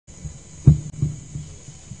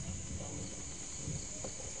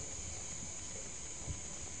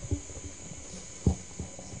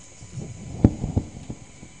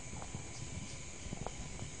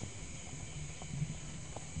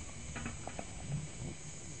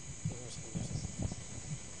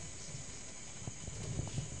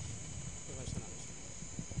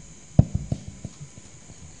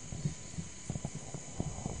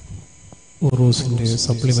ഉറൂസിൻ്റെ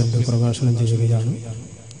supplement പ്രകാശനം ചെയ്യുകയാണ്.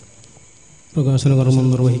 പ്രകാശന കർമ്മം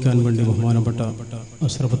നിർവഹിക്കാൻ വേണ്ടി ബഹുമാനപ്പെട്ട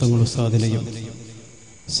അഷ്റഫ് തങ്ങൾ ഉസ്താദിനെയും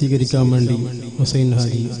സ്വീകരിക്കാൻ വേണ്ടി ഹുസൈൻ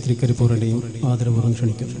ഹാജി തൃക്കരിപ്പൂരിനെയും ആദരപൂർവ്വം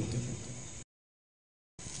ക്ഷണിക്കുന്നു.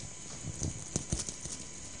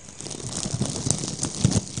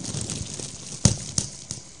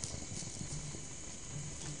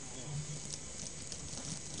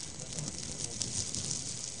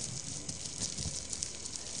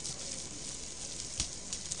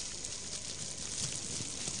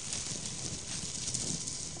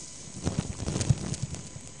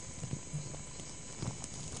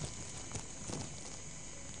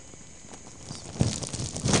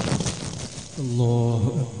 അല്ലാഹു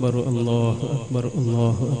അക്ബർ അല്ലാഹു അക്ബർ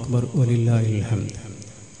അല്ലാഹു അക്ബർ വലില്ലാഹിൽ ഹംദ്.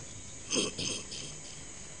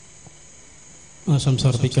 ആശംസ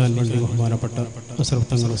അർപ്പിക്കാൻ വേണ്ടി ബഹുമാനപ്പെട്ട അഷ്റഫ്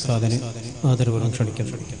തങ്ങൾ ഉസ്താദിനെ ആദരപൂർവ്വം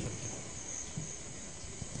ക്ഷണിക്കുന്നു.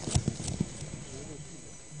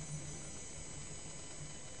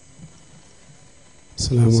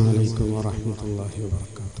 അസ്സലാമു അലൈക്കും വറഹ്മത്തുള്ളാഹി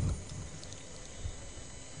വബറകാതുഹു.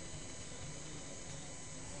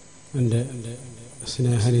 എൻ്റെ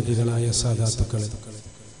സ്നേഹനിധികളായ സാദാത്തുക്കളെ,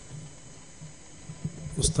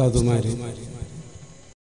 ഉസ്താദുമാര്,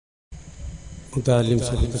 മുതഅല്ലിം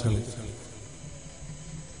സുഹൃത്തുക്കളെ,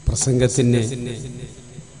 പ്രസംഗത്തിന്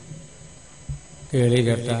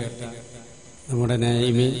കേളികേട്ട നമ്മുടെ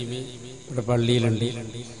നൈമി ഇവിടെ പള്ളിയിലുണ്ട്,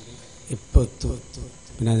 ഇപ്പോൾ എത്തും.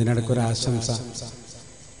 പിന്നെ അതിനിടയ്ക്കൊരു ആശംസ,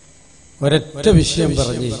 ഒരൊറ്റ വിഷയം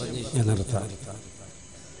പറഞ്ഞ് ഞാൻ നിർത്താം.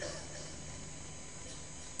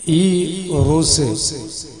 ഈ ഉറൂസ്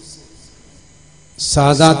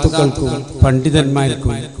സാദാത്തുക്കൾക്കും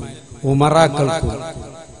പണ്ഡിതന്മാർക്കും ഉമറാക്കൾക്കും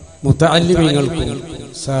മുതഅല്ലിമീങ്ങൾക്കും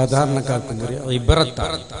സാധാരണക്കാർക്കും ഒരു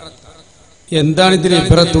ഇബ്രത്താണ്. എന്താണ് ഇതിന്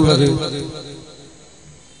ഇബ്രത്തുള്ളത്?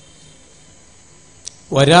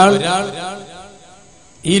 ഒരാൾ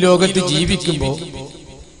ഈ ലോകത്ത് ജീവിക്കുമ്പോൾ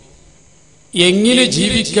എങ്ങനെ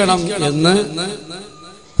ജീവിക്കണം എന്ന്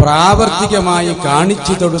പ്രാവർത്തികമായി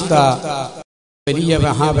കാണിച്ചു കൊടുത്ത വലിയ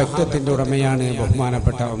മഹാവ്യക്തിത്വത്തിന്റെ ഉടമയാണ്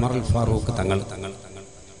ബഹുമാനപ്പെട്ട ഉമർ അൽ ഫാറൂഖ് തങ്ങൾ.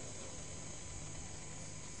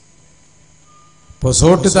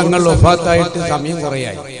 പൊസോട്ട് തങ്ങൾ വഫാത്തായിട്ട് സമയം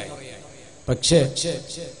കുറയായി. പക്ഷേ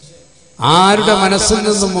ആരുടെ മനസ്സിൽ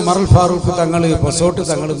നിന്നും ഉമർ അൽ ഫാറൂഖ് തങ്ങൾ, പൊസോട്ട്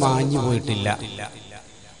തങ്ങൾ മാഞ്ഞു പോയിട്ടില്ല.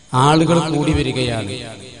 ആളുകൾ കൂടി വരികയാണ്.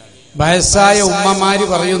 വയസ്സായ ഉമ്മമാര്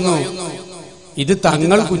പറയുന്നു, ഇത്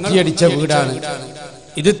തങ്ങൾ കുറ്റിയടിച്ച വീടാണ്,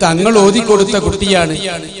 ഇത് തങ്ങൾ ഓതിക്കൊടുത്ത കുട്ടിയാണ്,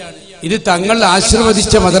 ഇത് തങ്ങൾ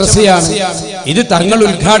ആശീർവദിച്ച മദ്രസയാണ്, ഇത് തങ്ങൾ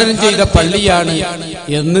ഉദ്ഘാടനം ചെയ്ത പള്ളിയാണ്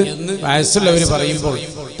എന്ന് വയസ്സുള്ളവർ പറയുമ്പോൾ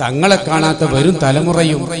തങ്ങളെ കാണാത്ത വരും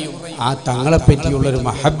തലമുറയും ആ തങ്ങളെ പറ്റിയുള്ളൊരു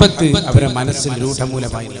മഹബത്ത് അവരെ മനസ്സിൽ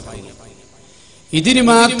രൂഢമൂലമായി. ഇതിന്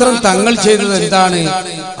മാത്രം തങ്ങൾ ചെയ്തത് എന്താണ്?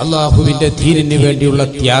 അള്ളാഹുവിന്റെ ദീനിന് വേണ്ടിയുള്ള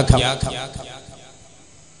ത്യാഗം.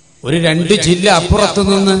 ഒരു 2 ജില്ല അപ്പുറത്തു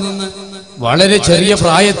നിന്ന് വളരെ ചെറിയ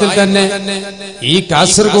പ്രായത്തിൽ തന്നെ ഈ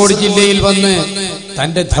കാസർഗോഡ് ജില്ലയിൽ വന്ന്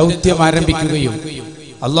തന്റെ ദൗത്യം ആരംഭിക്കുകയും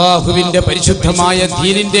അള്ളാഹുവിന്റെ പരിശുദ്ധമായ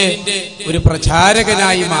ദീനിന്റെ ഒരു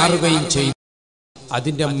പ്രചാരകനായി മാറുകയും ചെയ്തു.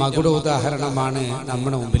 അതിന്റെ മകുട ഉദാഹരണമാണ്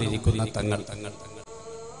നമ്മുടെ മുമ്പിലിരിക്കുന്ന തങ്ങൾ.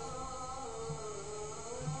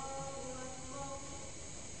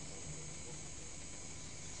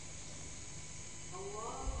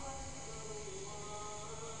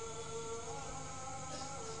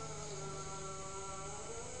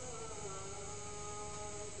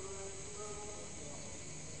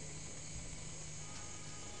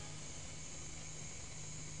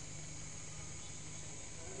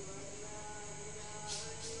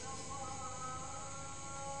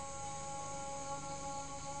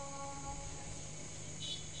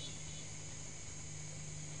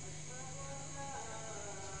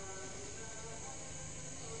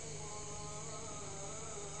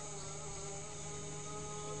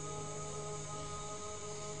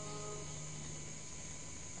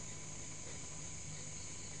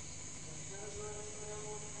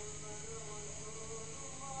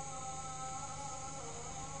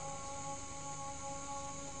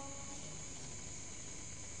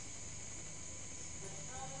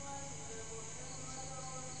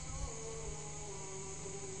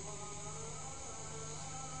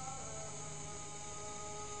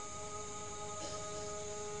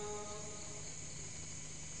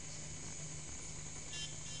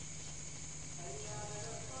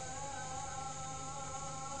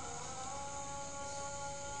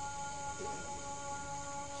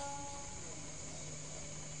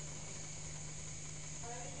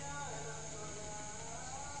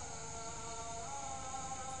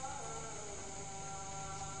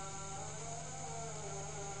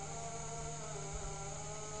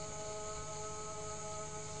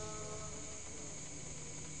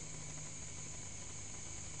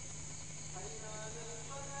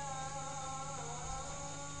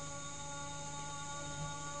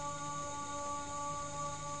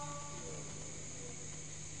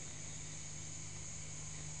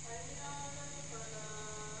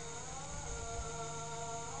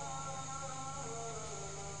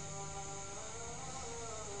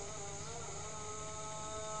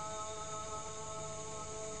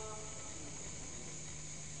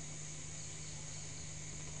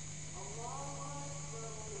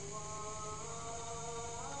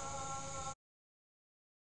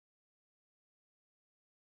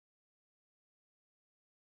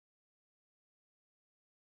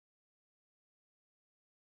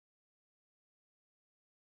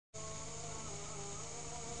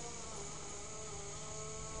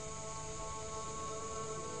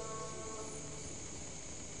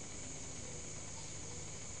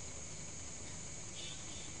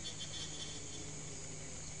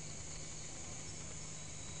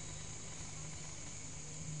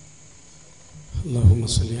 അല്ലാഹുമ്മ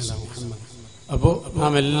സ്വല്ലി അലാ മുഹമ്മദ്. അപ്പോൾ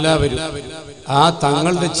നാം എല്ലാവരും ആ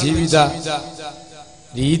തങ്ങളുടെ ജീവിത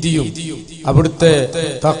രീതിയും അവിടുത്തെ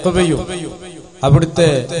തഖ്വയും അവിടുത്തെ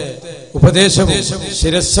ഉപദേശവും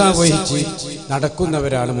ശിരസ്സ വഹിച്ച്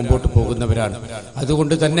നടക്കുന്നവരാണ്, മുമ്പോട്ട് പോകുന്നവരാണ്.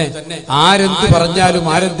 അതുകൊണ്ട് തന്നെ ആരെന്ത് പറഞ്ഞാലും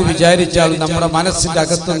ആരെന്ത് വിചാരിച്ചാലും നമ്മുടെ മനസ്സിന്റെ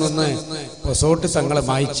അകത്തു നിന്ന് പൊസോട്ട് തങ്ങളെ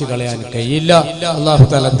മായ്ച്ചു കളയാൻ കഴിയില്ല. അല്ലാഹു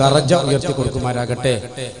തആല ദറജ ഉയർത്തി കൊടുക്കുമാറാകട്ടെ.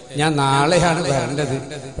 ഞാൻ നാളെയാണ് വരേണ്ടത്.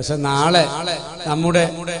 പക്ഷെ നാളെ നമ്മുടെ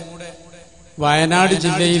വയനാട്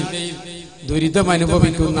ജില്ലയിൽ ദുരിതം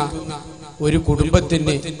അനുഭവിക്കുന്ന ഒരു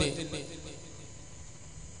കുടുംബത്തിന്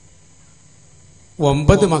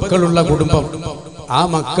 9 മക്കളുള്ള കുടുംബം, ആ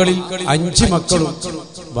മക്കളിൽ 5 മക്കളും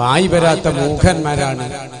വായി വരാത്ത മൂഖന്മാരാണ്.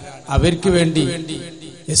 അവർക്ക് വേണ്ടി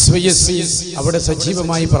SYSC അവിടെ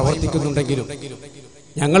സജീവമായി പ്രവർത്തിക്കുന്നുണ്ടെങ്കിലും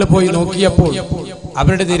ഞങ്ങൾ പോയി നോക്കിയപ്പോൾ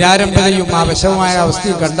അവരുടെ നിരാരംഭതയും ആ വിഷമമായ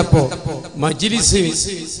അവസ്ഥയും കണ്ടപ്പോൾ മജ്ലിസ്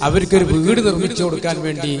അവർക്കൊരു വീട് നിർമ്മിച്ചു കൊടുക്കാൻ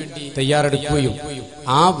വേണ്ടി തയ്യാറെടുക്കുകയും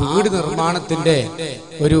ആ വീട് നിർമ്മാണത്തിന്റെ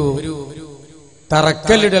ഒരു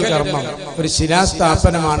തറക്കല്ലിടൽ കർമ്മം, ഒരു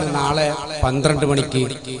ശിലാസ്ഥാപനമാണ് നാളെ 12 മണിക്ക്.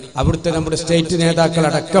 അവിടുത്തെ നമ്മുടെ സ്റ്റേറ്റ്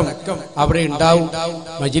നേതാക്കളടക്കം അവിടെ ഉണ്ടാവും.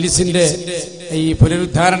 മജ്ലിസിന്റെ ഈ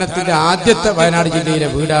പുനരുദ്ധാരണത്തിന്റെ ആദ്യത്തെ വയനാട് ജില്ലയിലെ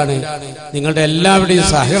വീടാണ്. നിങ്ങളുടെ എല്ലാവരുടെയും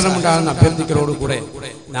സഹകരണം ഉണ്ടാകുന്ന അഭ്യർത്ഥിക്കലോടുകൂടെ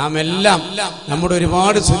നാം എല്ലാം നമ്മുടെ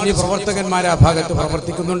ഒരുപാട് സുന്നി പ്രവർത്തകന്മാർ ആ ഭാഗത്ത്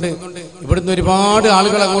പ്രവർത്തിക്കുന്നുണ്ട്. ഇവിടുന്ന് ഒരുപാട്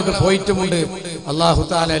ആളുകൾ അങ്ങോട്ട് പോയിട്ടുമുണ്ട്. അല്ലാഹു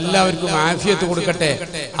തആല എല്ലാവർക്കും ആഫിയത്ത് കൊടുക്കട്ടെ.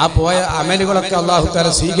 ആ പോയ അമലുകളൊക്കെ അല്ലാഹു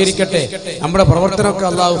തആല സ്വീകരിക്കട്ടെ. നമ്മുടെ പ്രവർത്തനമൊക്കെ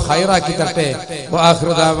അല്ലാഹു ഖൈറാക്കി തരട്ടെ.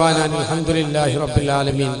 വആഖിറു ദഅവാനാ അൽഹംദുലില്ലാഹി റബ്ബിൽ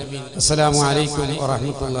ആലമീൻ. അസ്സലാമു അലൈക്കും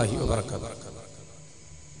വറഹ്മത്തുള്ളാഹി വബറകാതുഹു.